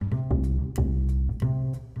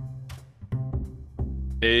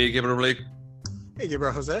Hey, Gabriel. Hey,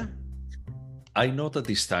 Gaybros Jose. I know that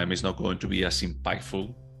this time is not going to be as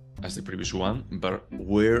impactful as the previous one, but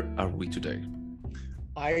where are we today?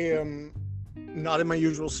 I am not in my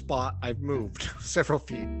usual spot. I've moved several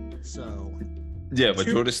feet, so Yeah, but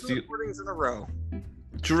two you're still recordings in a row.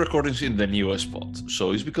 two recordings in the newest spot,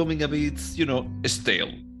 so it's becoming a bit,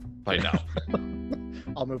 stale by now.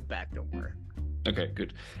 I'll move back. Don't worry. Okay,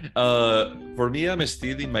 good. For me, I'm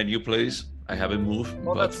still in my new place. I haven't moved,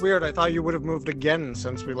 Well, but that's weird. I thought you would have moved again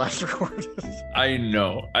since we last recorded. I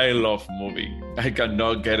know I love moving. I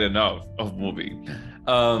cannot get enough of moving.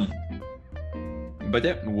 But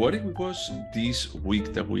yeah, what it was this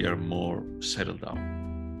week that we are more settled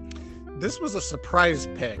down? This was a surprise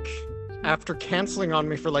pick. After canceling on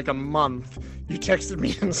me for like a month, you texted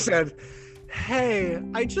me and said, "Hey,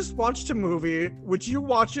 I just watched a movie. Would you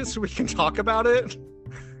watch it so we can talk about it?"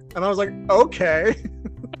 And I was like, "Okay."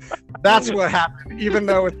 That's what happened, even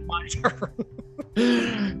though it's my turn.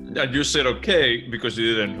 And you said okay because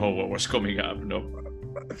you didn't know what was coming up, no?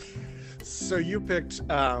 So you picked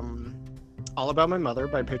All About My Mother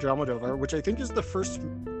by Pedro Almodóvar, which I think is the first.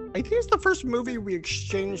 I think it's the first movie we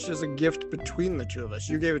exchanged as a gift between the two of us.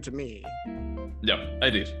 You gave it to me. Yeah, I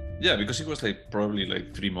did. Yeah, because it was probably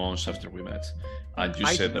 3 months after we met, and you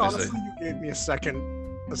I said think that honestly you gave me a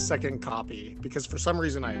second copy because for some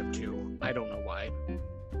reason I have two. I don't know why.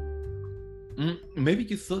 Maybe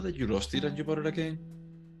you thought that you lost it and you bought it again.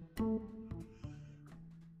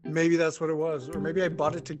 Maybe that's what it was, or maybe I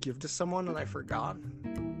bought it to give to someone and I forgot.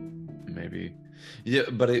 Maybe. Yeah,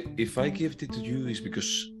 but if I gave it to you, it's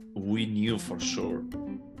because we knew for sure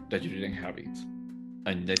that you didn't have it,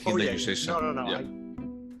 and I think you say something. No. Yeah.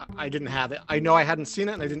 I didn't have it. I know I hadn't seen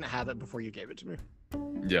it and I didn't have it before you gave it to me.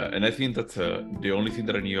 Yeah, and I think that the only thing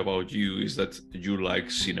that I knew about you is that you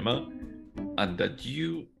like cinema, and that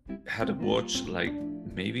you had watched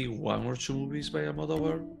maybe 1 or 2 movies by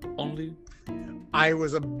Almodóvar only. I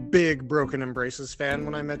was a big Broken Embraces fan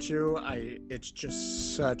when I met you. It's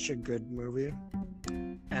just such a good movie.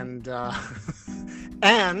 And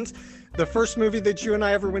and the first movie that you and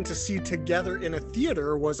I ever went to see together in a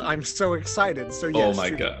theater was I'm So Excited. So yes, oh my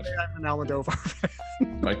God, I'm an Almodóvar fan.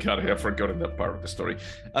 My God, I have forgotten that part of the story.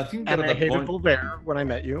 I think that and I hated Voltaire when I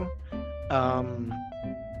met you. I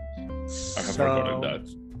have forgotten that.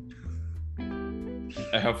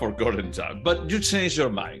 I have forgotten that. But you changed your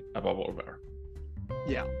mind about Voltaire.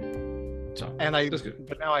 Yeah. So, that's good.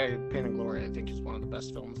 But now Pain and Glory, I think, is one of the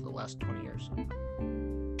best films of the last 20 years.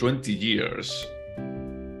 20 years?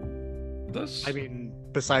 I mean,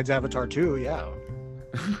 besides Avatar 2, yeah.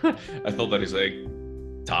 I thought that is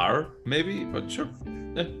Tar, maybe, but sure.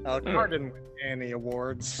 Yeah, Tar didn't win any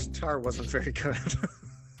awards. Tar wasn't very good.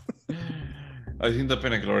 I think the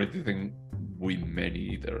Pain and Glory didn't win many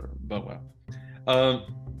either, but well.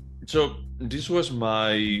 So this was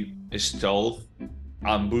my stealth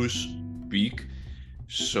ambush pick.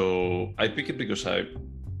 So I picked it because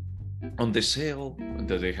on the sale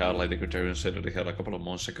that they had, the Criterion sale that they had a couple of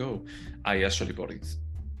months ago, I actually bought it.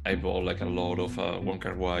 I bought a lot of Wong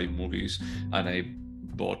Kar-wai movies, and I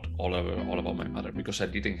bought all About My Mother because I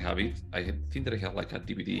didn't have it. I think that I had a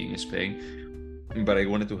DVD in Spain, but I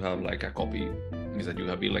wanted to have a copy. Is that you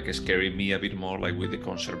have been scaring me a bit more with the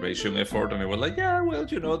conservation effort, and I was yeah, well,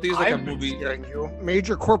 this is a movie. Scaring you.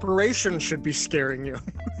 Major corporations should be scaring you.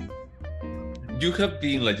 You have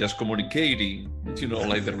been just communicating,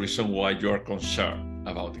 the reason why you are concerned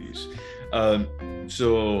about this.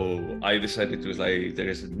 So I decided to there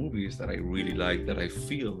is movies that I really like that I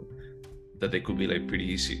feel that they could be pretty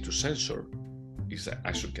easy to censor. Is that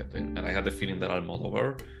I should get them, and I had the feeling that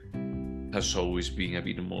Almodóvar has always been a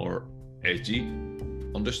bit more edgy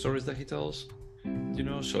on the stories that he tells,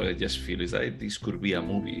 so I just feel this could be a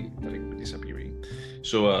movie that could be disappearing.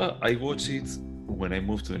 So I watched it when I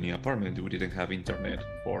moved to the new apartment. We didn't have internet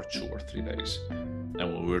for 2 or 3 days,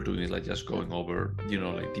 and what we were doing is just going over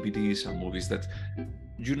DVDs and movies that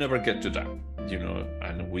you never get to that,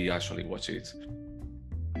 and we actually watch it.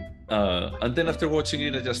 And then after watching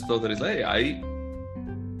it, I just thought that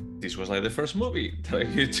this was the first movie that I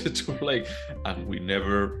get to play, and we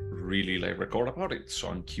never really record about it. So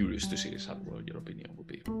I'm curious to see what your opinion would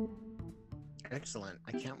be. Excellent.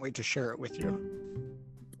 I can't wait to share it with you.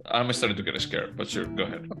 I'm starting to get scared, but sure, go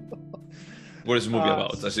ahead. What is the movie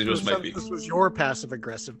about? As it was my pick. This was your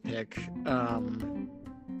passive-aggressive pick.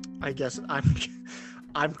 I guess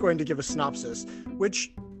I'm going to give a synopsis,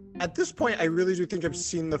 which at this point I really do think I've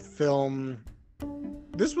seen the film.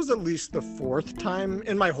 This was at least the 4th time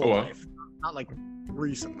in my whole life, not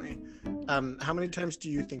recently. How many times do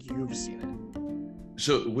you think you've seen it?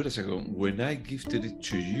 So wait a second. When I gifted it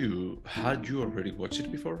to you, had you already watched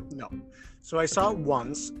it before? No. So I saw it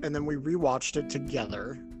once, and then we rewatched it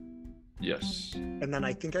together. Yes. And then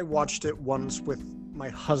I think I watched it once with my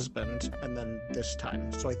husband, and then this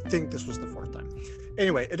time. So I think this was the fourth time.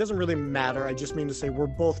 Anyway, it doesn't really matter. I just mean to say we're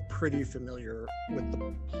both pretty familiar with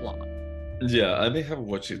the plot. Yeah, I may have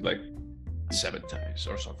watched it like 7 times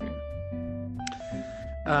or something.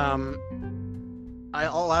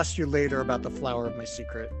 I'll ask you later about the flower of my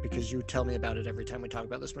secret, because you tell me about it every time we talk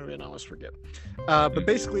about this movie and I always forget. But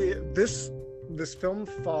basically, this film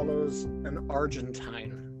follows an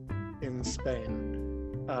Argentine in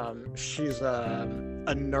Spain. She's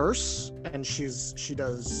a nurse, and she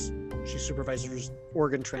supervises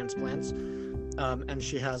organ transplants, and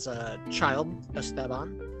she has a child,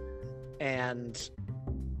 Esteban, and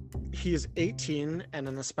he is 18 and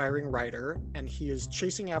an aspiring writer, and he is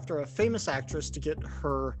chasing after a famous actress to get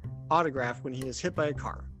her autograph when he is hit by a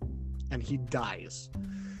car, and he dies.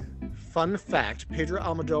 Fun fact, Pedro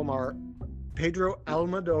Almodóvar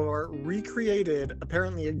recreated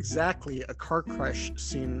apparently exactly a car crash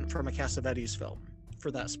scene from a Cassavetes film for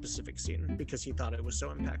that specific scene, because he thought it was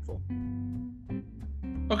so impactful.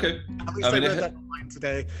 Okay. At least I read that online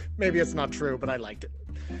today. Maybe it's not true, but I liked it.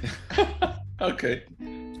 Okay.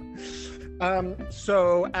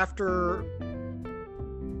 So after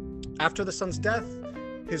the son's death,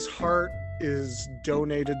 his heart is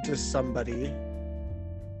donated to somebody,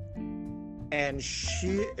 and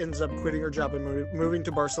she ends up quitting her job and moving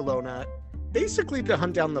to Barcelona, basically to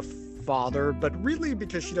hunt down the father, but really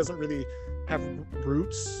because she doesn't really have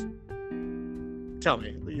roots. Tell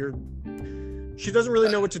me, she doesn't really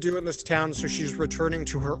know what to do in this town, so she's returning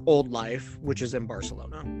to her old life, which is in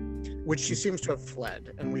Barcelona, which she seems to have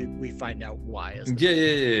fled, and we find out why.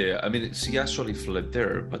 Yeah. I mean, she actually fled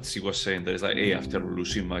there, but she was saying that it's like, hey, after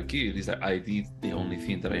losing my kid, it's like I did the only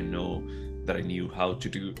thing that I knew how to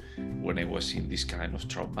do when I was in this kind of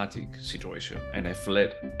traumatic situation, and I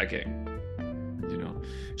fled again. You know,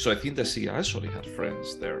 so I think that she actually had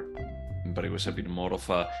friends there, but it was a bit more of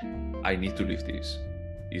a, I need to leave this.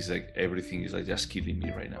 It's like everything is like just killing me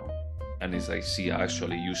right now. And it's like she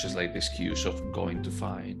actually uses like the excuse of going to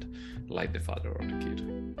find like the father or the kid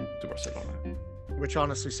to Barcelona. Which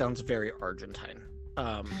honestly sounds very Argentine.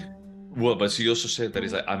 Well, but she also said that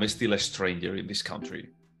it's like, I'm still a stranger in this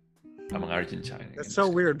country. I'm an Argentine. That's so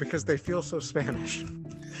weird because they feel so Spanish.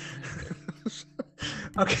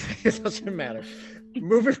 Okay, it doesn't matter.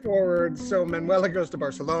 Moving forward, so Manuela goes to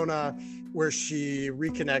Barcelona, where she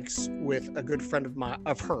reconnects with a good friend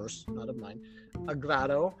of hers, not of mine,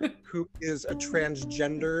 Agrado, who is a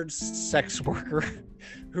transgendered sex worker,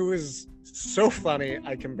 who is so funny,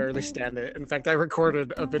 I can barely stand it. In fact, I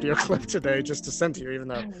recorded a video clip today just to send to you, even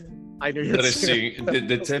though I knew you'd seen it.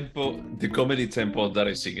 The comedy tempo that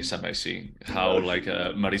I sing is amazing. How like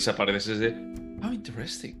Marisa Paredes says it, how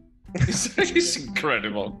interesting. It's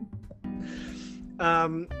incredible.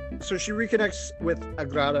 So she reconnects with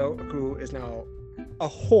Agrado, who is now a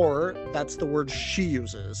whore. That's the word she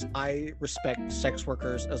uses. I respect sex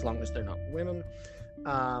workers as long as they're not women.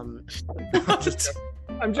 I'm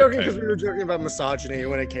joking because we were joking about misogyny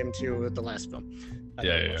when it came to the last film.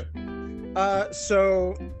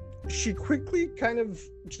 So she quickly kind of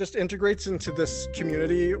just integrates into this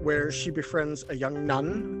community where she befriends a young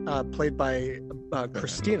nun played by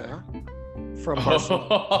Christina from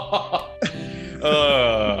Barcelona.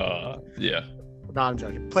 Yeah. No, I'm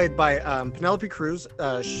joking. Played by Penélope Cruz.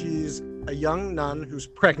 She's a young nun who's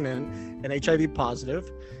pregnant and HIV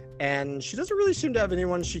positive, and she doesn't really seem to have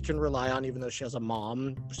anyone she can rely on, even though she has a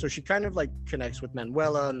mom. So she kind of like connects with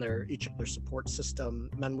Manuela and each of their support system.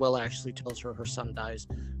 Manuela actually tells her son dies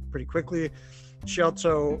pretty quickly. She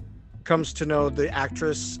also comes to know the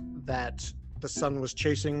actress that the son was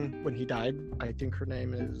chasing when he died. I think her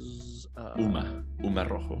name is Uma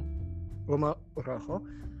Rojo. Uma Rojo.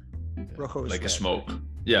 Yeah. Rojo is like red. A smoke.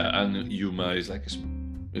 Yeah, and Yuma is like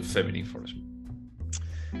a feminine for us.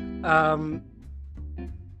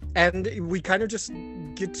 And we kind of just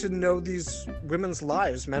get to know these women's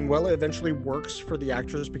lives. Manuela eventually works for the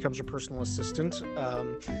actress, becomes her personal assistant.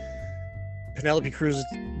 Penelope Cruz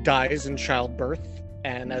dies in childbirth,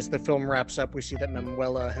 and as the film wraps up, we see that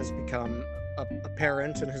Manuela has become a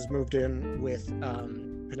parent and has moved in with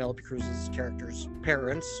Penelope Cruz's character's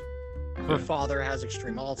parents. Her father has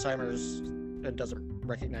extreme Alzheimer's and doesn't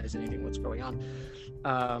recognize anything what's going on.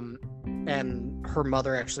 And her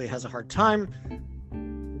mother actually has a hard time.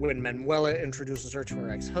 When Manuela introduces her to her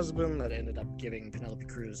ex-husband, that ended up giving Penelope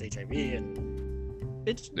Cruz HIV, and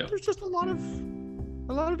there's just a lot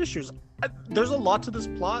of issues. There's a lot to this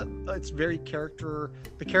plot. It's very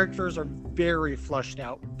the characters are very flushed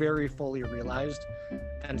out, very fully realized,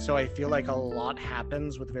 and so I feel like a lot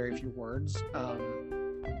happens with very few words.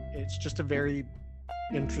 It's just a very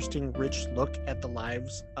interesting, rich look at the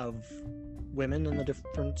lives of women and the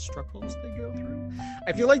different struggles they go through.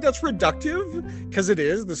 I feel like that's reductive, because it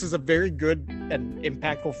is. This is a very good and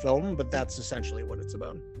impactful film, but that's essentially what it's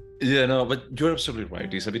about. Yeah, no, but you're absolutely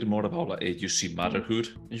right. It's a bit more about like you see motherhood,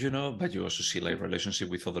 but you also see like relationship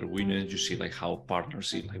with other women. You see like how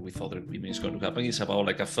partnership like with other women is going to happen. It's about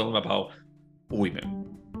like a film about women,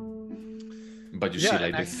 but you see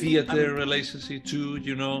like the theater relationship too.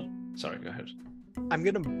 Sorry, go ahead. I'm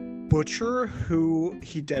gonna butcher who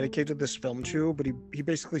he dedicated this film to, but he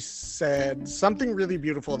basically said something really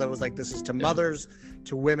beautiful that was like, this is to mothers,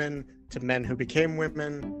 to women, to men who became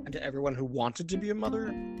women, and to everyone who wanted to be a mother.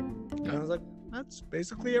 And I was like, that's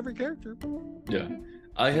basically every character. Yeah,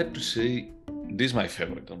 I had to say, this is my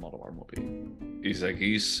favorite Almodóvar movie. It's like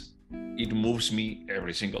it moves me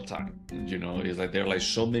every single time. It's like there are like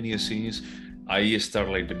so many scenes. I start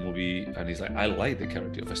like the movie and it's like I like the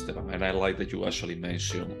character of Esteban, and I like that you actually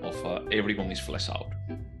mentioned of everyone is fleshed out.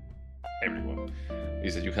 Everyone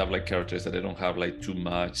is that you have like characters that they don't have like too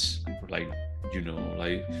much like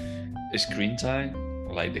like screen time,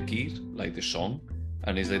 like the kid, like the song,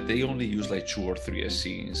 and it's like they only use like 2 or 3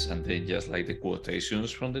 scenes and then just like the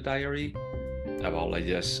quotations from the diary about like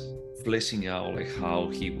just fleshing out like how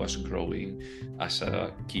he was growing as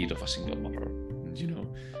a kid of a single mother,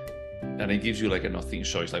 and it gives you like a nothing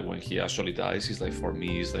choice. Like when he actually dies, it's like, for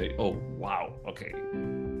me, it's like, oh wow, okay,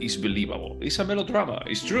 it's believable. It's a melodrama.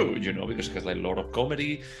 It's true, because it has like a lot of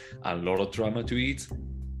comedy and a lot of drama to it.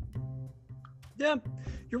 Yeah,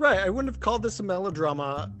 you're right. I wouldn't have called this a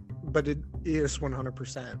melodrama, but it is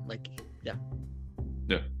 100%. Like, yeah.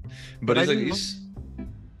 Yeah, but it's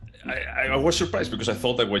like I was surprised because I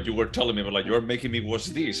thought that when you were telling me, like, you're making me watch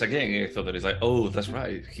this again, I thought that it's like, oh, that's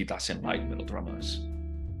right. He doesn't like melodramas.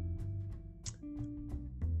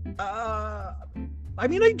 I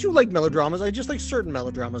mean, I do like melodramas. I just like certain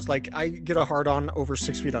melodramas. Like, I get a hard-on over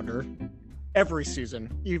 6 Feet Under every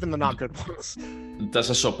season, even the not good ones. That's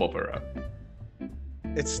a soap opera.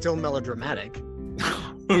 It's still melodramatic.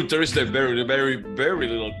 There is a very, very, very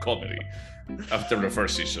little comedy after the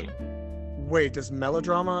first season. Wait, does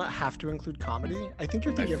melodrama have to include comedy? I think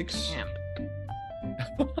you're thinking of camp.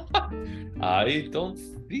 I don't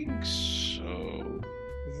think so.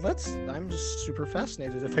 I'm just super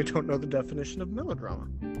fascinated if I don't know the definition of melodrama.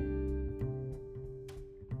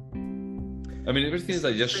 I mean, everything is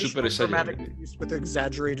like just super exaggerated. With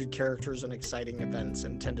exaggerated characters and exciting events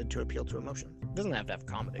intended to appeal to emotion. It doesn't have to have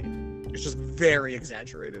comedy. It's just very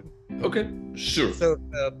exaggerated. Okay, sure. So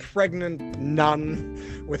the pregnant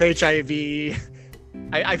nun with HIV,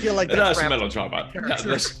 I feel like that's melodrama. Yeah,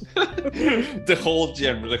 that's the whole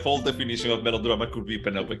genre, the whole definition of melodrama could be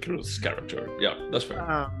Penélope Cruz's character. Yeah, that's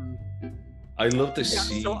fair. I love the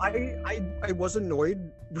scene. So I was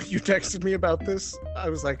annoyed when you texted me about this. I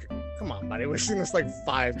was like, come on, buddy, we've seen this like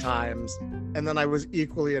 5 times. And then I was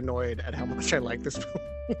equally annoyed at how much I like this film.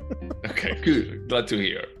 Okay, good. Glad to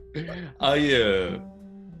hear. I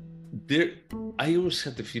always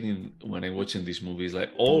had the feeling when I'm watching these movies,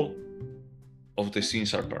 like all of the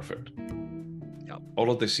scenes are perfect. Yep. All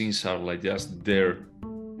of the scenes are like just there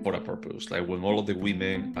for a purpose. Like when all of the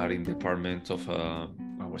women are in the apartment of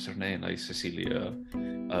what's her name? Like Cecilia,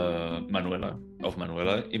 Manuela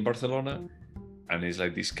in Barcelona, and it's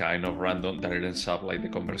like this kind of random that ends up like the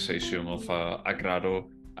conversation of Agrado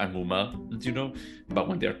and Muma, but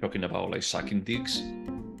when they're talking about like sucking dicks,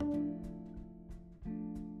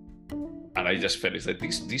 and I just felt it's like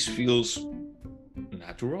this feels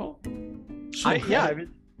natural.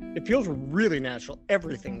 It feels really natural.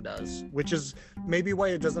 Everything does, which is maybe why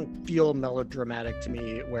it doesn't feel melodramatic to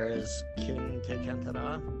me, whereas King Te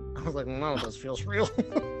Cantara, I was like, no, this feels real.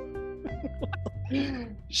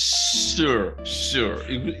 Sure.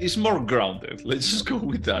 It's more grounded. Let's just go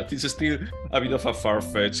with that. It's still a bit of a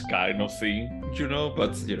far-fetched kind of thing,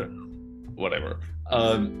 but whatever.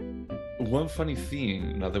 One funny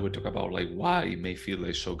thing, now that we talk about like why it may feel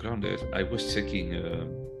like so grounded, I was checking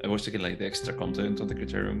like the extra content on the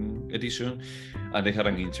Criterion edition, and they had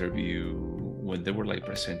an interview when they were like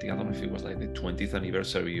presenting, I don't know if it was like the 20th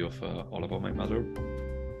anniversary of All About My Mother,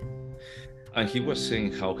 and he was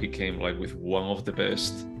saying how he came like with one of the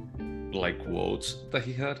best like quotes that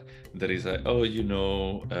he had, that is like,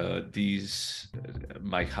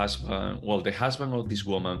 my husband, the husband of this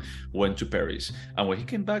woman went to Paris, and when he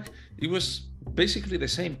came back it was basically the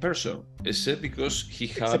same person, except because he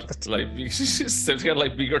had like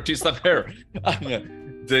bigger tits than her.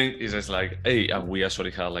 And then it's just like, hey, and we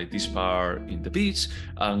actually had like this part in the beach,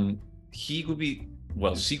 and he would be,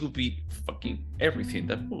 well, she would be fucking everything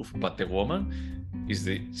that moved, but the woman is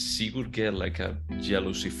she would get like a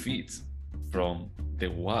jealousy fit from the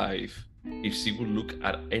wife if she would look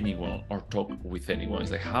at anyone or talk with anyone.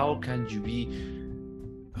 It's like, how can you be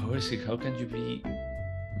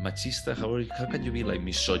machista? How can you be like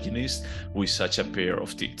misogynist with such a pair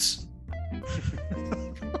of tits?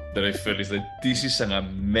 That I felt is like, this is an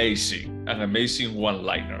amazing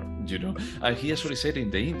one-liner, you know. And he actually said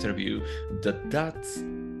in the interview that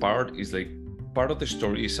part is like, part of the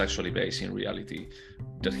story is actually based in reality,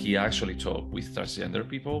 that he actually talked with transgender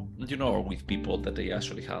people, you know, or with people that they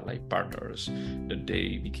actually had like partners that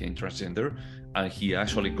they became transgender, and he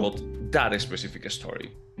actually got that specific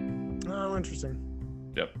story. Oh, interesting.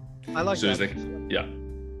 Yep. I like so that. It's like, yeah,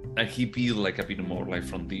 and he built like a bit more like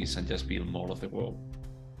from this and just build more of the world.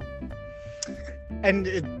 And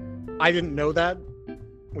I didn't know that,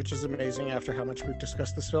 which is amazing after how much we've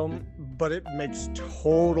discussed this film, but it makes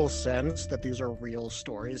total sense that these are real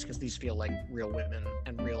stories, because these feel like real women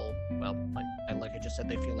and real, well, like I just said,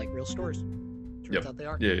 they feel like real stories. Turns out they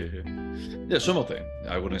are. Yeah, some of them.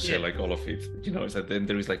 I wouldn't say like all of it. You know, it's that then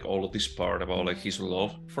there is like all of this part about like his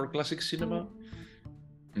love for classic cinema.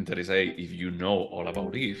 And that is if you know all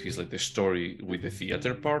about it, it's like the story with the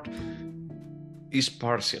theater part is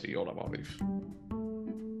partially all about it.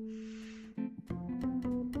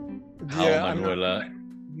 Yeah, I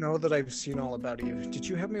know that I've seen all about Eve. Did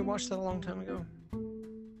you have me watch that a long time ago?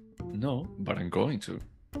 No, but I'm going to.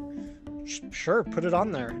 Sure, put it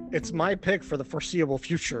on there. It's my pick for the foreseeable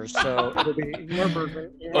future, so it'll be your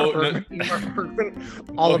Bergman,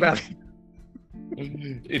 all about it.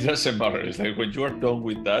 It doesn't matter. It's like when you are done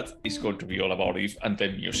with that, it's going to be all about Eve and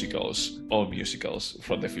then musicals, all musicals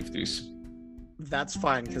from the 50s. That's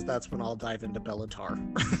fine, because that's when I'll dive into Bellatar.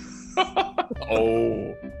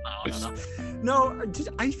 Oh. No,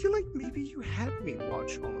 I feel like maybe you had me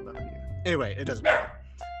watch All About You. Anyway, it doesn't matter.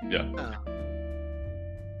 Yeah.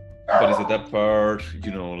 But is it that part,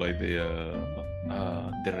 you know, like the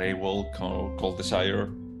Raywell called Desire,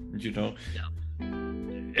 you know? Yeah.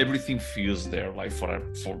 Everything feels there, like for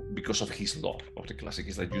because of his love of the classic.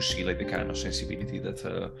 It's like you see like the kind of sensibility that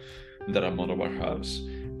Almodóvar has,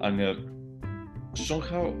 and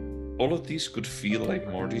somehow all of this could feel like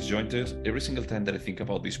more disjointed. Every single time that I think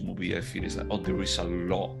about this movie, I feel it's like, oh, there is a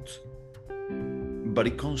lot, but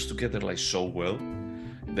it comes together like so well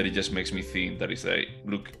that it just makes me think that it's like,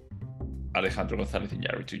 look, Alejandro González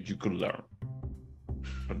Iñárritu, you could learn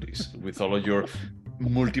from this with all of your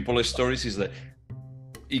multiple stories. Is that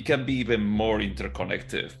it can be even more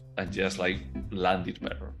interconnected and just like land it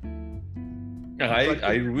better. And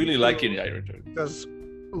I really like Iñárritu. Does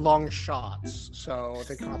long shots, so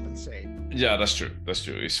they compensate. Yeah, that's true.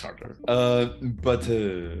 It's harder. But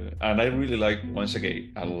and I really like, once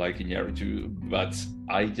again, I like Iñárritu, but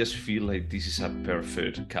I just feel like this is a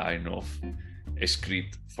perfect kind of a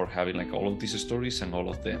script for having like all of these stories and all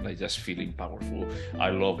of them like just feeling powerful. I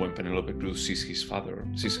love when Penélope Cruz sees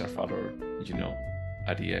her father, you know,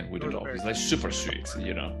 at the end with the dog. It's like super sweet,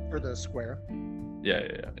 you know. For the square. Yeah,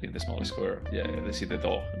 in the small square. Yeah, they see the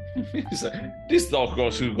dog. This dog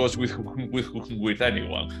goes with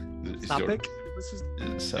anyone. Sapik?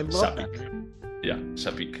 I love that. Yeah,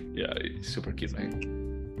 Sapik. Yeah, it's super cute, man.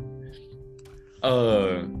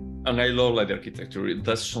 And I love like the architecture.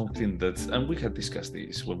 That's something that, and we had discussed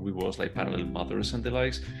this when we was like Parallel Mothers and the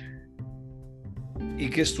likes.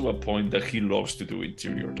 It gets to a point that he loves to do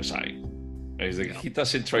interior design. It's like he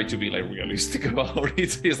doesn't try to be like realistic about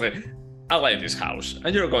it. He's like, I like this house,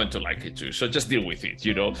 and you're going to like it too. So just deal with it,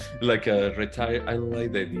 you know. Like a retire. I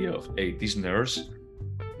like the idea of this nurse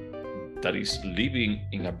that is living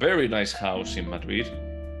in a very nice house in Madrid.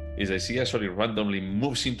 Is that she actually randomly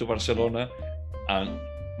moves into Barcelona and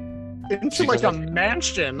into like a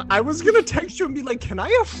mansion. I was gonna text you and be like, "Can I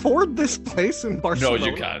afford this place in Barcelona?" No,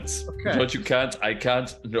 you can't. Okay. No, you can't. I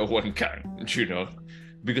can't. No one can. You know,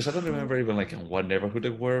 because I don't remember even like in what neighborhood they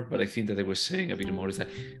were, but I think that they were saying a bit more is that,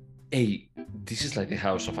 hey, this is like the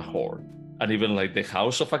house of a whore, and even like the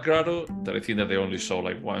house of a grotto that I think that they only saw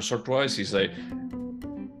like once or twice is like,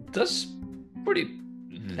 that's pretty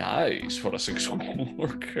nice for a sexual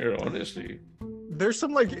worker, honestly. There's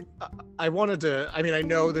some like, I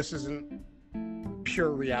know this isn't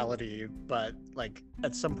pure reality, but like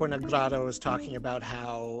at some point Grado is talking about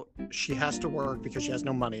how she has to work because she has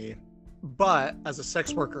no money, but as a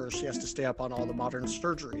sex worker she has to stay up on all the modern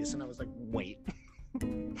surgeries. And I was like, wait,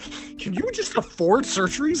 can you just afford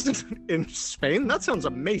surgeries in Spain? That sounds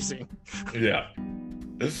amazing. Yeah,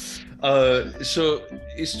 So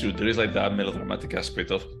it's true. There is like that melodramatic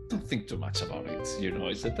aspect of don't think too much about it. You know,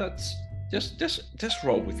 it's that that's just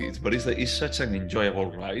roll with it. But it's such an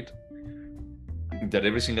enjoyable ride that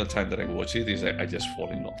every single time that I watch it, is like I just fall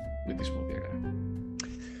in love with this movie again.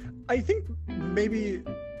 I think maybe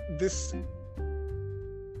this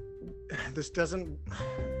doesn't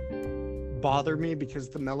bother me because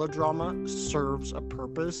the melodrama serves a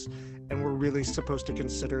purpose, and we're really supposed to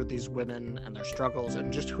consider these women and their struggles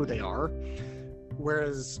and just who they are.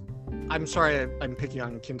 Whereas, I'm sorry I'm picking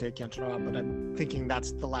on Kinte Cantora, but I'm thinking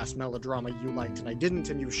that's the last melodrama you liked and I didn't,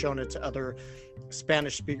 and you've shown it to other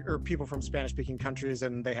people from Spanish-speaking countries,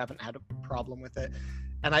 and they haven't had a problem with it.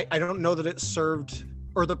 And I don't know that it served,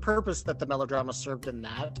 or the purpose that the melodrama served in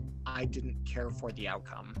that, I didn't care for the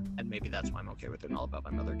outcome. And maybe that's why I'm okay with it in All About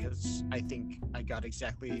My Mother, because I think I got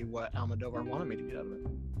exactly what Almodóvar wanted me to get out of it.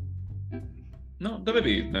 No, that may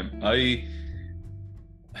be it.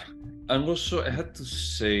 And also, I had to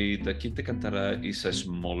say that Quinte Cantara is a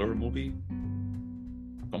smaller movie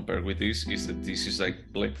compared with this. Is that this is like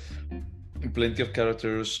plenty of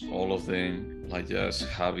characters, all of them like just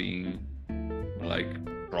having like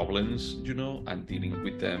problems, you know, and dealing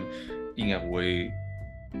with them in a way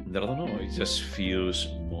that I don't know. It just feels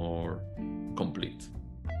more complete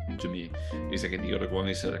to me. It's like the other one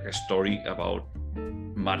is like a story about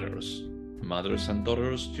mothers and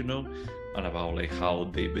daughters, you know, and about like how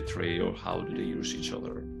they betray or how do they use each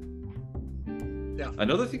other. Yeah.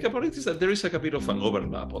 Another thing about it is that there is like a bit of an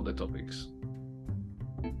overlap on the topics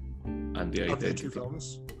and the Of identity. the two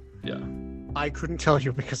films? Yeah. I couldn't tell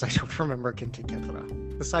you because I don't remember Quinte Cantora.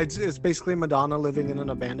 Besides, it's basically Madonna living in an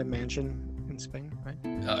abandoned mansion in Spain, right?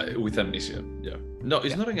 With amnesia, yeah. No,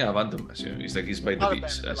 it's not an abandoned mansion. It's like it's by the Not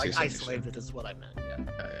beach. abandoned, like isolated is what I meant.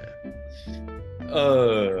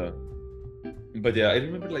 Yeah. But yeah, I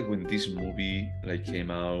remember like when this movie like came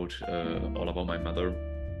out, All About My Mother.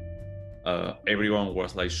 Everyone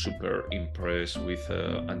was like super impressed with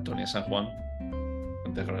Antonia San Juan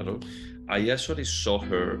Integrado. I actually saw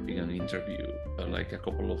her in an interview like a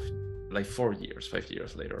couple of 5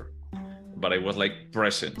 years later. But I was like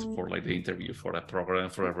present for like the interview for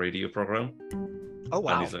a radio program. Oh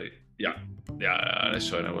wow! And it's like yeah. And I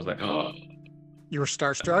saw it and I was like, oh. You were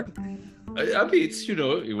starstruck? A bit, you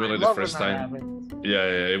know, it was like the first time. Happens. Yeah,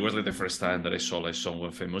 it was like the first time that I saw like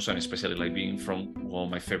someone famous, and especially like being from one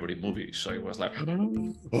of my favorite movies. So it was like,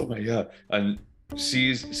 oh my god! And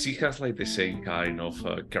she has like the same kind of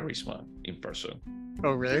charisma in person.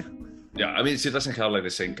 Oh really? Yeah, I mean, she doesn't have like the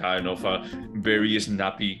same kind of very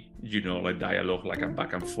snappy, you know, like dialogue, like a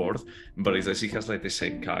back and forth, but it's that she has like the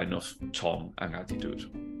same kind of tone and attitude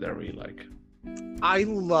that I really like. I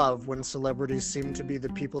love when celebrities seem to be the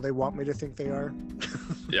people they want me to think they are.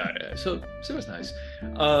 Yeah. So it was nice.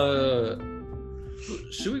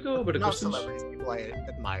 Should we go over the Not questions? celebrities, people I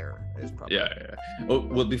admire is probably. Yeah. Oh,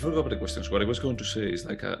 well, before we go over the questions, what I was going to say is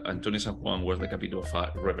like Antonia San Juan was like a bit of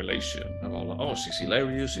a revelation about like, oh, she's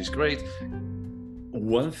hilarious, she's great.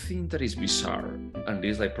 One thing that is bizarre, and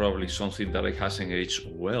is like probably something that like hasn't aged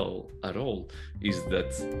well at all, is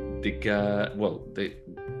that the guy, well,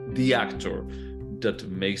 the actor that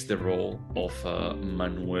makes the role of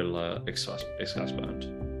Manuela ex-husband,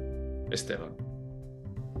 Esteban.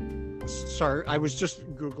 Sorry, I was just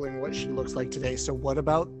Googling what she looks like today. So what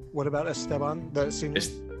about Esteban, the senior?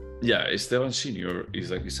 Yeah, Esteban Senior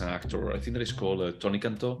is an actor. I think that is called Tony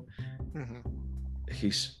Canto. Mm-hmm.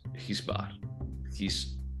 He's bad.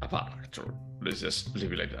 He's a bad actor. Let's just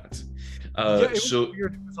leave it like that. It was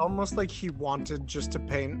weird. It was almost like he wanted just to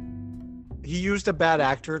paint. He used a bad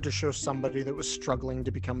actor to show somebody that was struggling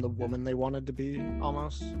to become the woman they wanted to be,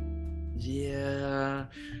 almost. Yeah.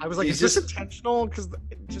 I was like, is this intentional? Because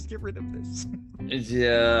just get rid of this.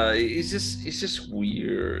 Yeah, it's just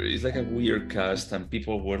weird. It's like a weird cast, and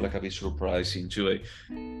people were like a bit surprised into it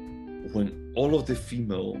when all of the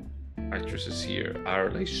female actresses here are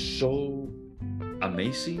like so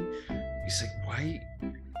amazing. It's like,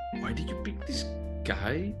 why did you pick this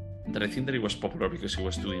guy? That I think that he was popular because he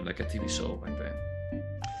was doing like a TV show back then.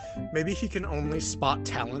 Maybe he can only spot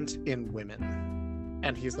talent in women,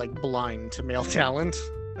 and he's like blind to male talent,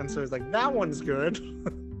 and so he's like, that one's good.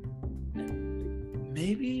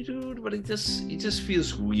 Maybe, dude, but it just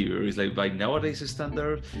feels weird. It's like by nowadays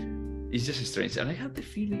standard, it's just strange. And I had the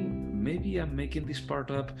feeling, maybe I'm making this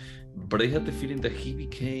part up, but I had the feeling that he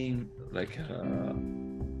became like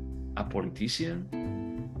a politician.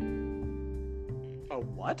 A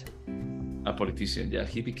what? A politician, yeah,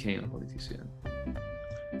 he became a politician.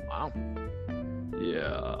 Wow.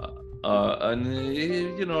 Yeah. And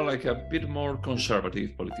you know, like a bit more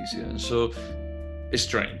conservative politician. So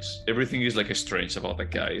strange. Everything is like strange about the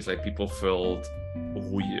guy. It's like people felt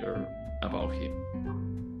weird about him.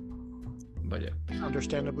 But yeah.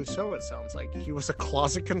 Understandably so, it sounds like. He was a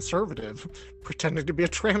closet conservative, pretending to be a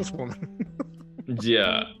trans woman.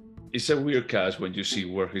 Yeah. It's a weird cast when you see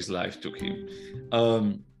where his life took him.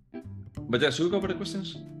 But yeah, should we go over the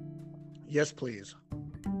questions? Yes, please.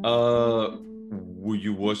 Would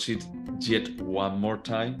you watch it yet one more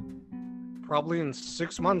time? Probably in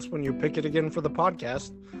 6 months when you pick it again for the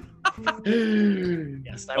podcast.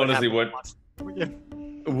 Yes, honestly, yeah.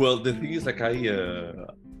 Well, the thing is, like,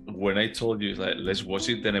 when I told you like let's watch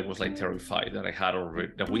it, then I was like terrified that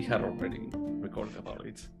we had already recorded about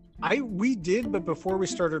it. We did, but before we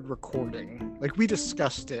started recording, like we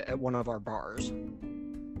discussed it at one of our bars.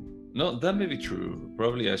 No, that may be true.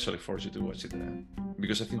 Probably I actually forced you to watch it then,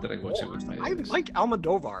 because I think that I watched it with my. I like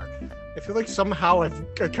Almodóvar. I feel like somehow I've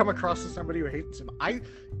come across as somebody who hates him. I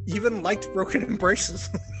even liked Broken Embraces.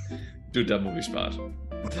 Dude, that movie's bad.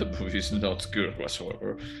 That movie is not good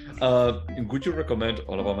whatsoever. Would you recommend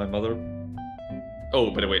All About My Mother?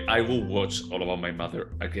 Oh, by the way, I will watch All About My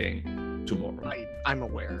Mother again tomorrow. I'm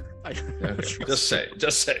aware. Okay. Just say.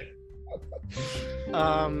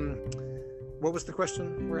 What was the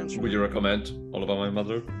question we're answering? Would you recommend All About My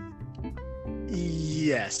Mother?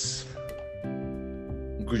 Yes.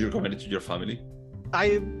 Could you recommend it to your family?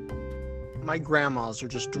 My grandmas are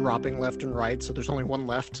just dropping left and right, so there's only one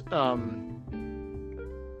left.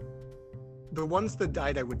 The ones that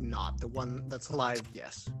died, I would not. The one that's alive,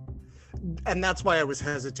 yes. And that's why I was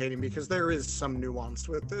hesitating, because there is some nuance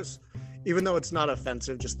with this. Even though it's not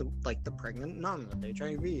offensive, just the pregnant nun with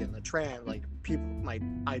HIV and the trans, like people, my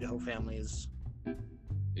Idaho family is.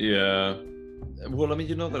 Yeah. Well, I mean,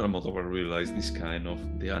 you know that Almodóvar realized this kind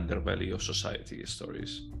of the underbelly of society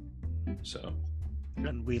stories. So.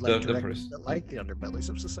 And we like directors that like the underbellies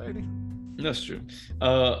of society. That's true.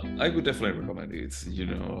 I would definitely recommend it,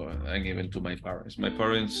 and even to my parents. My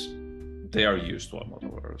parents, they are used to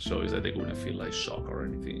Almodóvar, so is that they wouldn't feel like shock or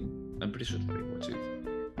anything. I'm pretty sure they watch it.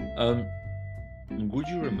 Would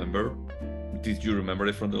you remember? Did you remember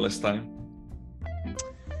it from the last time?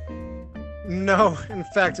 No. In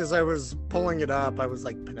fact, as I was pulling it up, I was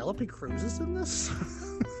like, Penélope Cruz is in this?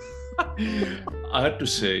 I had to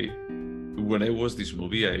say, when I watched this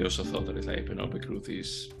movie, I also thought that Penélope Cruz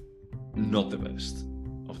is not the best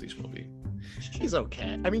of this movie. She's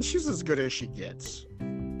okay. I mean, she's as good as she gets.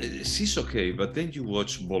 She's okay, but then you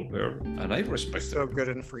watch Volver, and I respect her. So good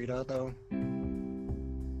in Frida, though.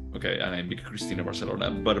 Okay, and I'm big Cristina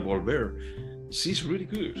Barcelona, but Volver, she's really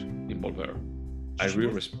good in Volver. I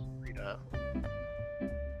really respect Frida.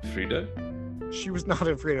 Frida? She was not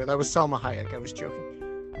in Frida. That was Salma Hayek. I was joking.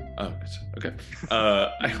 Oh, okay.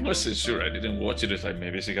 I wasn't sure. I didn't watch it. It's like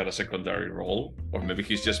maybe she got a secondary role, or maybe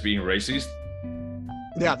he's just being racist.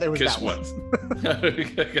 Yeah, there was Guess that what?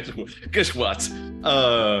 one. Guess what?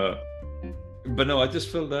 But no, I just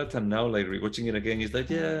felt that, and now like rewatching it again, is like,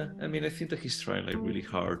 yeah. I mean, I think that he's trying like really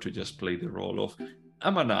hard to just play the role of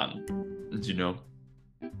I'm a nun,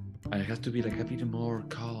 and it has to be like a bit more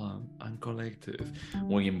calm and collected.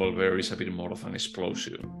 When in Volver is a bit more of an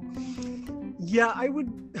explosion. Yeah, I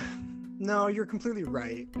would. No, you're completely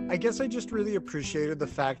right. I guess I just really appreciated the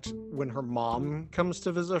fact when her mom comes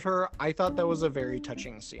to visit her. I thought that was a very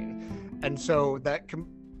touching scene. And so that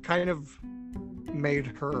kind of made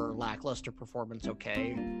her lackluster performance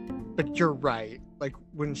okay. But you're right. Like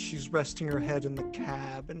when she's resting her head in the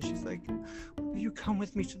cab and she's like, will you come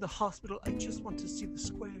with me to the hospital? I just want to see the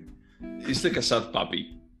square. It's like a sad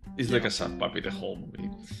puppy. Like a sad puppy, the whole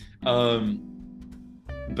movie.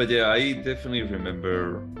 But yeah, I definitely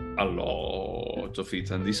remember a lot of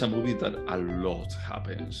it, and this is a movie that a lot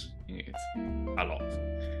happens in it. A lot.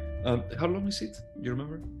 How long is it? Do you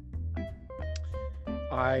remember?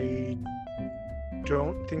 I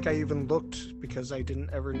don't think I even looked because I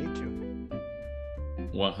didn't ever need to.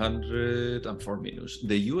 104 minutes.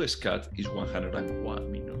 The US cut is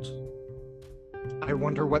 101 minutes. I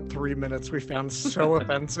wonder what 3 minutes we found so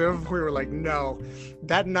offensive. We were like, no,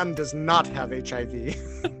 that nun does not have HIV.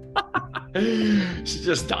 She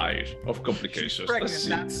just died of complications. She's pregnant,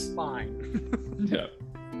 that's fine. Yeah.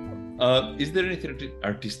 Is there anything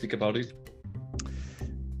artistic about it?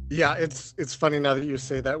 Yeah, it's funny now that you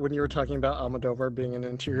say that. When you were talking about Almodóvar being an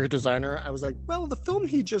interior designer, I was like, well, the film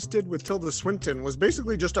he just did with Tilda Swinton was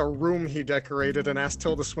basically just a room he decorated and asked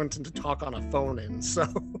Tilda Swinton to talk on a phone in, so...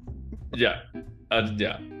 Yeah. And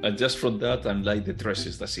just from that, and like the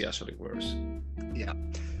dresses that she actually wears. Yeah.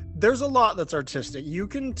 There's a lot that's artistic. You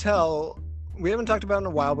can tell, we haven't talked about it in a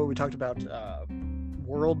while, but we talked about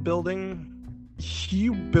world building. He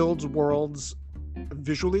builds worlds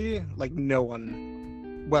visually like no one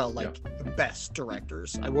well, like the best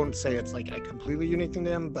directors. I won't say it's like a completely unique thing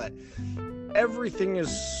to him, but everything is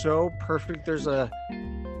so perfect. There's a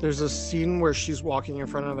scene where she's walking in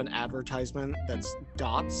front of an advertisement that's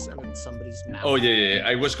dots and it's somebody's mouth. Oh yeah.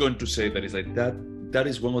 I was going to say that is like that. That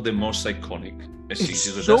is one of the most iconic scenes.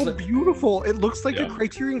 It's so beautiful. It looks like a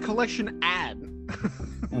Criterion Collection ad.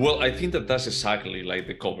 Well, I think that's exactly like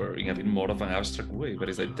the cover in a bit more of an abstract way, but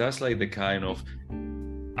it's like that's like the kind of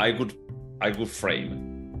I would frame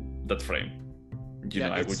that frame. You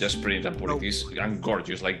know, I would just print and put it this and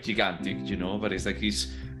gorgeous, like gigantic, you know, but it's like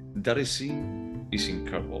that scene is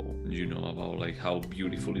incredible, you know, about like how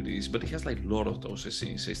beautiful it is. But it has like a lot of those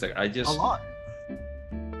scenes. It's like a lot.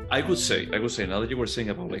 I would say now that you were saying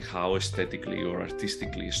about like how aesthetically or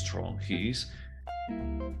artistically strong he is,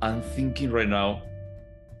 I'm thinking right now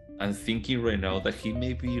that he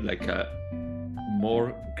may be like a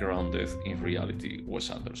more grounded in reality Wes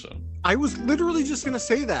Anderson. I was literally just gonna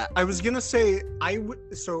say that. I was gonna say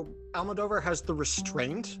so Almodóvar has the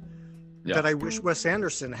restraint that I wish Wes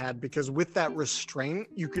Anderson had, because with that restraint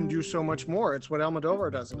you can do so much more. It's what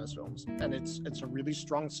Almodóvar does in his films, and it's a really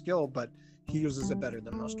strong skill, but he uses it better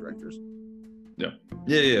than most directors.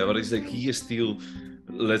 Yeah, but it's like he still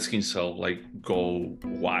lets himself like go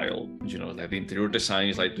wild, you know, like the interior design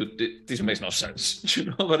is like, dude, this makes no sense, you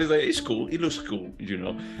know, but it's like, it's cool, it looks cool, you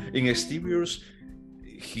know. In exteriors,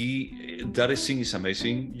 that scene is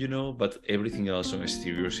amazing, you know, but everything else on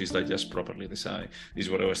exteriors is like just properly designed. This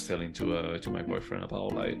is what I was telling to my boyfriend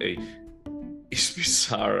about, like, it's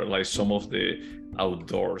bizarre, like some of the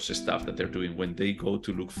outdoors stuff that they're doing when they go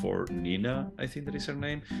to look for Nina, I think that is her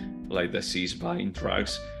name, like that she's buying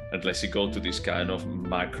drugs, and let's go to this kind of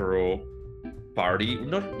macro party,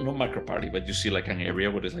 not macro party, but you see like an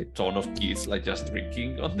area where there's like a ton of kids like just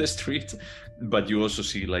drinking on the street, but you also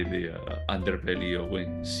see like the underbelly of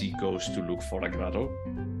when she goes to look for a grotto,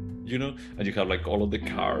 you know, and you have like all of the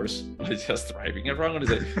cars like just driving around, and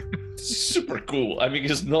it's like super cool. I mean,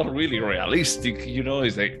 it's not really realistic, you know,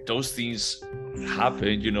 it's like those things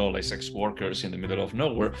happen, you know, like sex workers in the middle of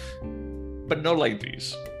nowhere, but not like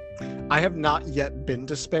this. I have not yet been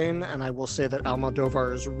to Spain, and I will say that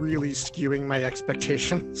Almodóvar is really skewing my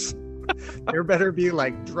expectations. There better be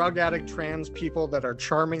like drug addict trans people that are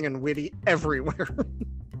charming and witty everywhere.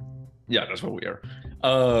 Yeah, that's what we are.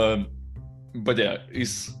 But yeah,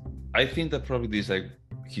 I think that probably this is like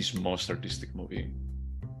his most artistic movie.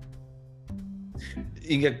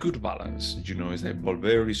 In a good balance, you know, it's like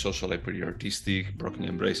Volver is also like pretty artistic, Broken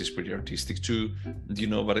Embrace is pretty artistic too, you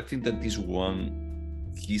know, but I think that this one,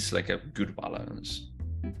 he's like a good balance.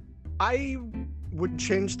 I would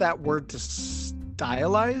change that word to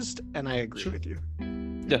stylized, and I agree with you.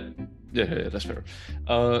 Yeah, that's fair.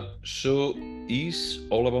 So is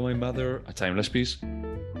All About My Mother a timeless piece?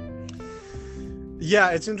 Yeah,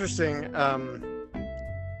 it's interesting.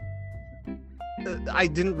 I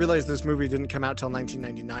didn't realize this movie didn't come out till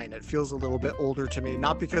 1999. It feels a little bit older to me,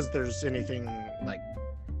 not because there's anything like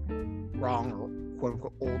wrong or quote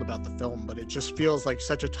unquote old about the film, but it just feels like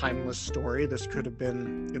such a timeless story. This could have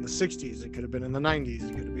been in the 60s, it could have been in the 90s,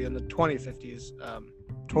 it could have been in the 2050s.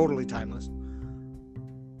 Totally timeless.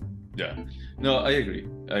 Yeah, no, I agree.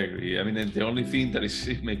 I mean, the only thing that is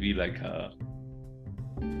maybe like a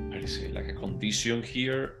condition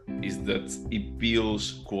here is that it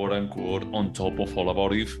builds quote unquote on top of All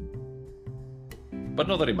About Eve, but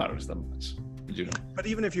not that it matters that much, you know. But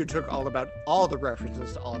even if you took all the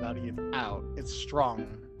references to All About Eve out, it's strong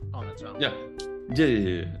on its own. Yeah,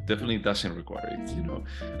 definitely doesn't require it, you know.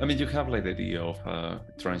 I mean, you have like the idea of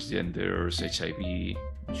transgenders, HIV,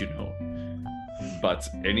 you know, but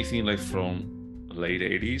anything like from late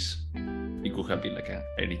 80s, it could have been like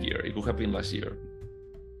any year. It could have been last year.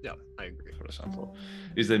 Yeah, I agree. For example,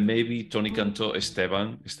 is that maybe Tony Canto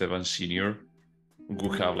Esteban Senior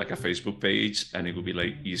would have like a Facebook page, and it would be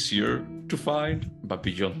like easier to find, but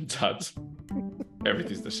beyond that,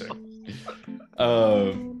 everything's the same.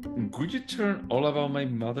 Would you turn All About My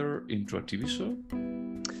Mother into a TV show?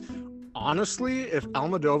 Honestly, if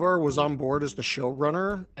Almodóvar was on board as the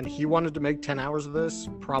showrunner and he wanted to make 10 hours of this,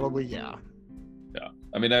 probably yeah. Yeah,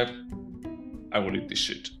 I mean, I would eat this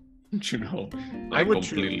shit, you know. I would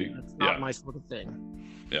completely. It's not my sort of thing.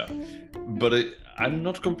 Yeah, but I'm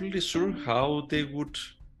not completely sure how they would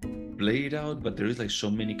play it out. But there is like so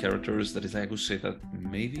many characters that I would say that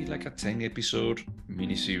maybe like a 10-episode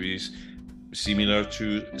miniseries, similar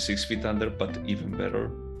to 6 Feet Under, but even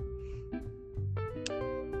better.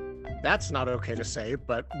 That's not okay to say,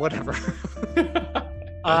 but whatever.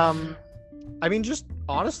 I mean, just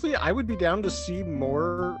honestly, I would be down to see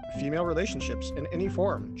more female relationships in any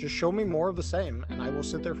form. Just show me more of the same, and I will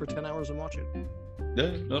sit there for 10 hours and watch it.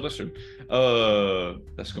 Yeah, no, that's true.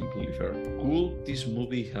 That's completely fair. Could this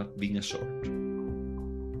movie have been a short?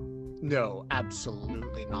 No,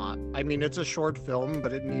 absolutely not. I mean, it's a short film,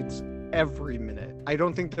 but it needs every minute. I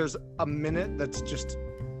don't think there's a minute that's just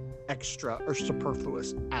extra or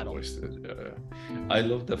superfluous at all. I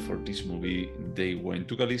love that for this movie they went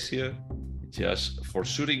to Galicia just for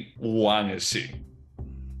shooting one scene.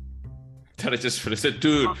 That I just said,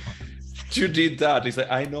 dude, you did that. It's like,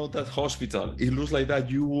 I know that hospital. It looks like that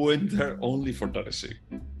you went there only for that scene.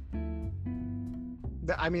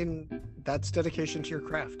 I mean, that's dedication to your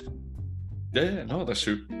craft. Yeah, no, that's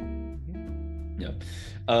true. Yeah.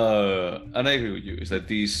 And I agree with you. Is that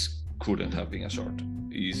this couldn't have been a short.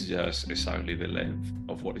 It's just exactly the length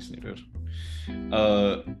of what is needed.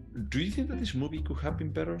 Do you think that this movie could have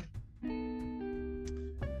been better?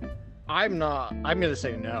 I'm gonna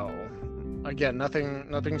say no. Again,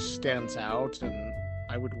 nothing stands out, and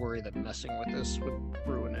I would worry that messing with this would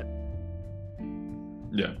ruin it.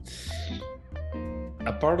 Yeah.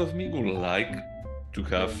 A part of me would like to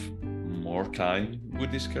have more time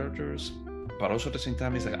with these characters, but also at the same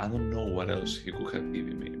time, it's like I don't know what else he could have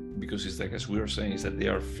given me, because it's like, as we were saying, is that they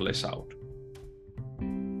are fleshed out.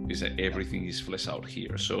 Is that everything is fleshed out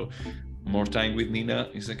here. So more time with Nina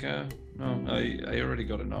is like, no, I already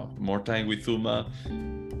got enough. More time with Thuma,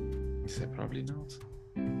 is that probably not.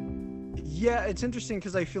 Yeah, it's interesting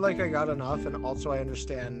because I feel like I got enough, and also I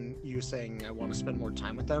understand you saying I want to spend more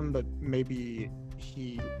time with them, but maybe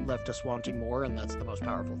he left us wanting more, and that's the most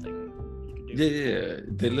powerful thing you can do. Yeah.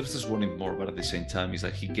 They left us wanting more, but at the same time, it's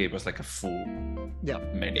like he gave us like a full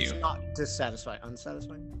menu. It's not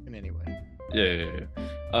unsatisfying in any way. Yeah.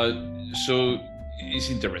 So it's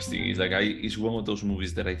interesting. It's like it's one of those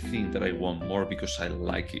movies that I think that I want more because I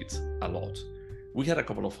like it a lot. We had a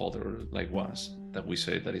couple of other ones that we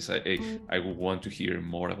say that is like, hey, I would want to hear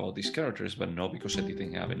more about these characters, but not because I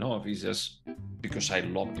didn't have enough. It's just because I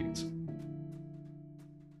loved it.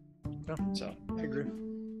 Yeah, so I agree.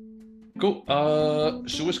 Cool.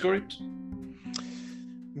 Should we score it?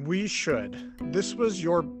 We should. This was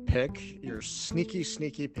your pick, your sneaky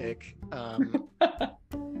pick.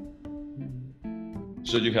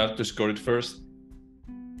 So you have to score it first?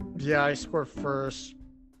 Yeah, I score first.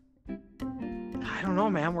 I don't know,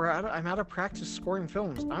 man. I'm out of practice scoring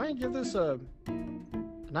films. I'm gonna give this a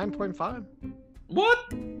 9.5. What?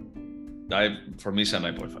 For me, it's a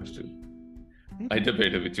 9.5 too. I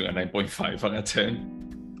debated between a 9.5 and a 10.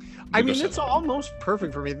 I mean, it's almost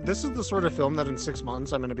perfect for me. This is the sort of film that in 6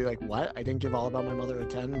 months I'm gonna be like, what? I didn't give All About My Mother a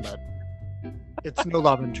 10, but it's no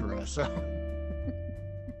L'Avventura, so.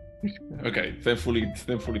 Okay, thankfully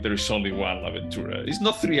there is only one L'Avventura. It's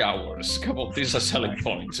not 3 hours. Come on, this is a selling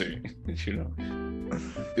point, you know.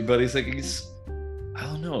 But it's like I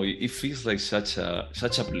don't know. It feels like such a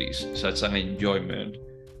bliss, such an enjoyment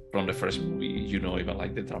from the first movie. You know, even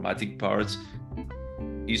like the dramatic parts.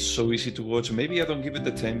 It's so easy to watch. Maybe I don't give it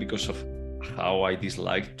the 10 because of how I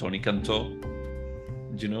dislike Tony Cantó.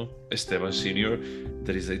 You know, Esteban Senior.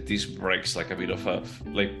 There is like this breaks like a bit of a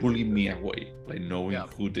pulling me away, like knowing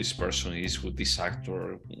who this person is, who this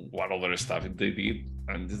actor, what other stuff they did,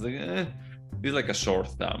 and it's like it's like a sore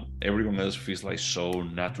thumb. Everyone else feels like so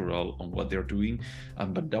natural on what they're doing,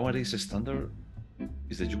 but nowadays the standard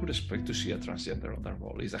is that you would expect to see a transgender on that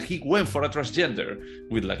role. Is that he went for a transgender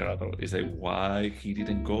with Lagrado. Is like why he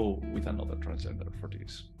didn't go with another transgender for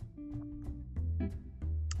this?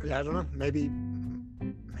 Yeah, I don't know. Maybe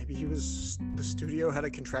the studio had a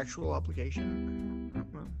contractual obligation. I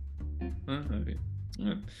don't know. Maybe.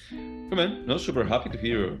 Yeah. Come on, no, super happy to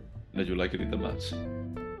hear that you liked it that much.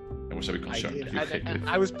 I was a bit concerned.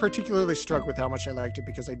 I was particularly struck with how much I liked it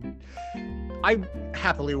because I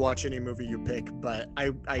happily watch any movie you pick, but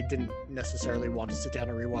I didn't necessarily want to sit down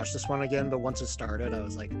and rewatch this one again. But once it started, I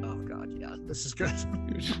was like, oh god, yeah, this is good.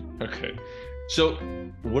 Okay, so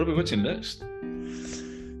what are we watching next?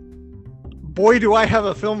 Boy, do I have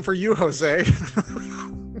a film for you, Jose.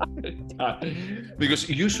 Because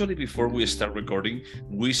usually before we start recording,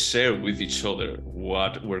 we share with each other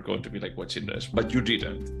what we're going to be watching next, but you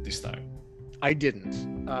didn't this time. I didn't.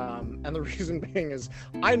 And the reason being is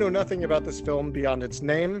I know nothing about this film beyond its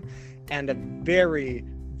name and a very,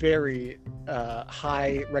 very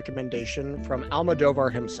high recommendation from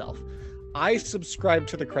Almodóvar himself. I subscribe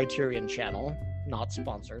to the Criterion channel, not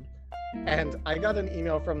sponsored. And I got an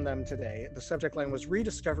email from them today. The subject line was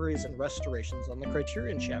rediscoveries and restorations on the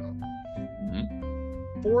Criterion channel.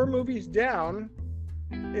 Mm-hmm. 4 movies down,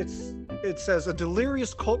 it says a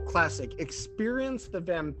delirious cult classic. Experience the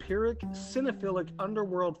vampiric, cinephilic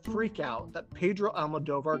underworld freakout that Pedro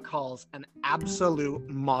Almodóvar calls an absolute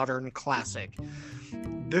modern classic.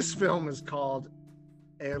 This film is called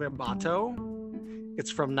Arrebato.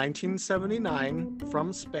 It's from 1979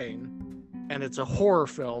 from Spain, and it's a horror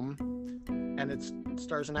film, and it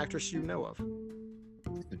stars an actress you know of.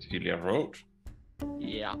 Cecilia Roth.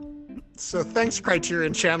 Yeah. So thanks,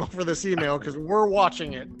 Criterion Channel, for this email, because we're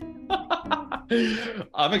watching it.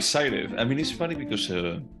 I'm excited. I mean, it's funny because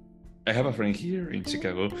I have a friend here in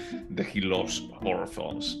Chicago that he loves horror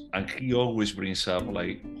films, and he always brings up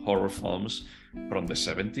like horror films from the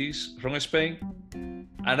 70s from Spain,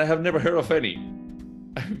 and I have never heard of any.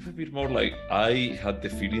 I'm a bit more like, I had the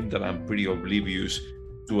feeling that I'm pretty oblivious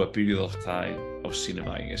to a period of time of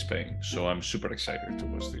cinema in Spain, so I'm super excited to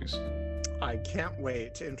watch this. I can't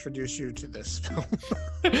wait to introduce you to this film.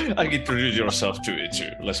 I can introduce yourself to it too,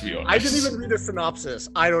 let's be honest. I didn't even read a synopsis.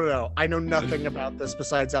 I don't know. I know nothing about this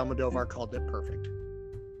besides Almodóvar called it perfect.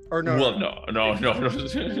 Or no. Well, no.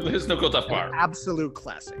 Let's not go that far. An absolute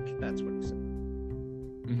classic. That's what he said.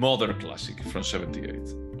 Modern classic from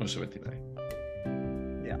 78 or 79.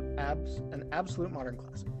 Yeah, an absolute modern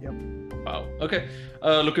classic. Yep. Wow. Okay.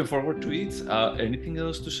 Looking forward to it. Anything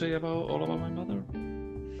else to say about All About My Mother?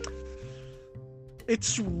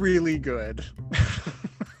 It's really good.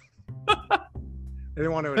 I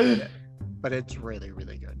didn't want to admit it, but it's really,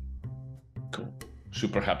 really good. Cool.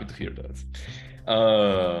 Super happy to hear that.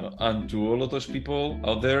 And to all of those people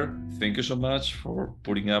out there, thank you so much for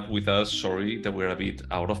putting up with us. Sorry that we're a bit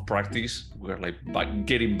out of practice. We're like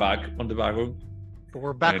getting back on the wagon. But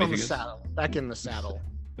we're back on the saddle. Back in the saddle.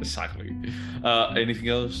 Exactly. Anything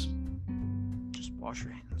else? Just wash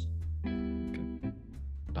your hands. Okay.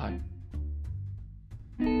 Bye.